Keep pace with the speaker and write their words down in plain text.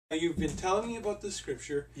You've been telling me about the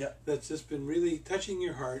scripture that's just been really touching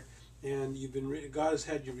your heart, and God has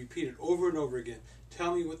had you repeat it over and over again.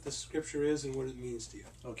 Tell me what the scripture is and what it means to you.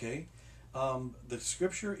 Okay. The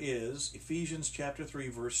scripture is Ephesians chapter 3,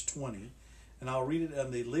 verse 20, and I'll read it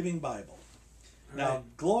in the Living Bible. Now,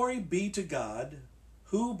 glory be to God,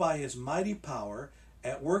 who by his mighty power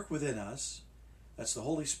at work within us, that's the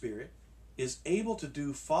Holy Spirit, is able to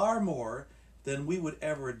do far more than we would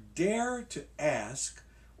ever dare to ask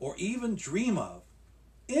or even dream of,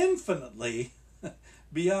 infinitely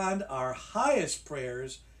beyond our highest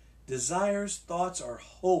prayers, desires, thoughts, or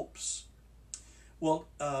hopes. Well,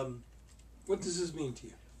 what does this mean to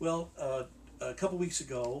you? Well, a couple weeks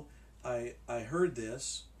ago, I heard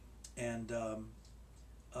this, and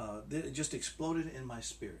it just exploded in my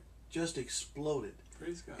spirit. Just exploded.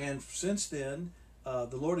 Praise God. And since then,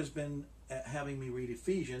 the Lord has been having me read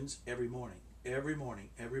Ephesians every morning. Every morning.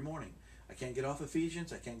 Every morning. I can't get off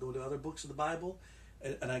Ephesians. I can't go to other books of the Bible.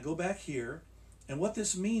 And I go back here. And what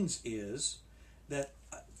this means is that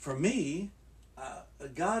for me,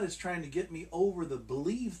 God is trying to get me over the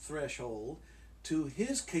believe threshold to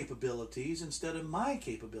his capabilities instead of my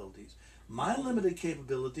capabilities. My limited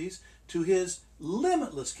capabilities to his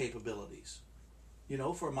limitless capabilities. You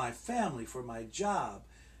know, for my family, for my job.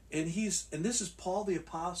 And this is Paul the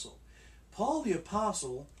Apostle. Paul the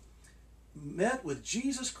Apostle met with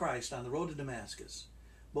Jesus Christ on the road to Damascus.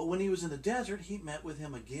 But when he was in the desert, he met with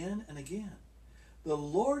him again and again. The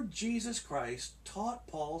Lord Jesus Christ taught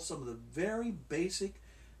Paul some of the very basic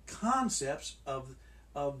concepts of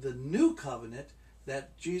the new covenant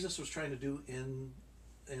that Jesus was trying to do in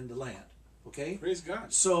the land. Okay? Praise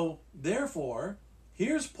God. So, therefore,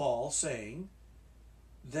 here's Paul saying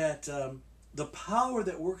that the power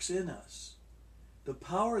that works in us, the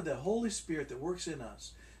power of the Holy Spirit that works in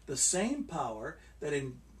us, the same power that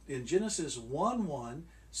in Genesis 1:1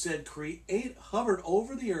 said hovered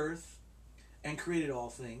over the earth and created all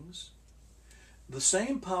things, the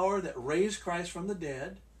same power that raised Christ from the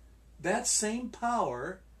dead, that same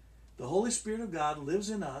power, the Holy Spirit of God lives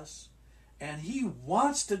in us, and he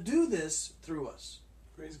wants to do this through us.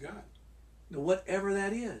 Praise God. Now, whatever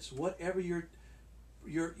that is, whatever your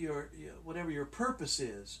purpose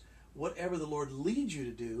is, whatever the Lord leads you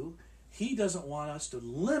to do, he doesn't want us to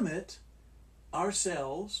limit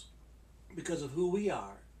ourselves because of who we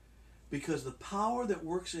are. Because the power that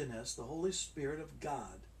works in us, the Holy Spirit of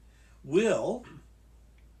God, will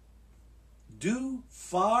do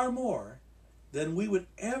far more than we would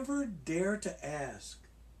ever dare to ask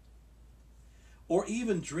or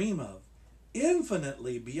even dream of,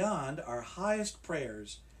 infinitely beyond our highest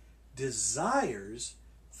prayers, desires,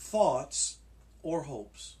 thoughts, or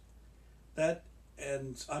hopes.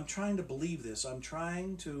 And I'm trying to believe this. I'm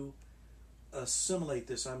trying to assimilate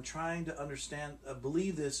this. I'm trying to understand,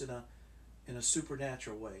 believe this in a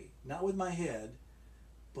supernatural way. Not with my head,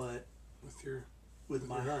 but with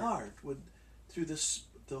my heart, through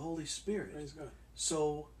the Holy Spirit. Praise God.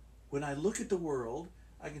 So when I look at the world,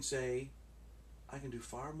 I can say, I can do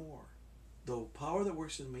far more. The power that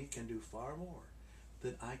works in me can do far more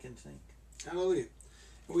than I can think. Hallelujah.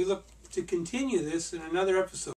 We look to continue this in another episode.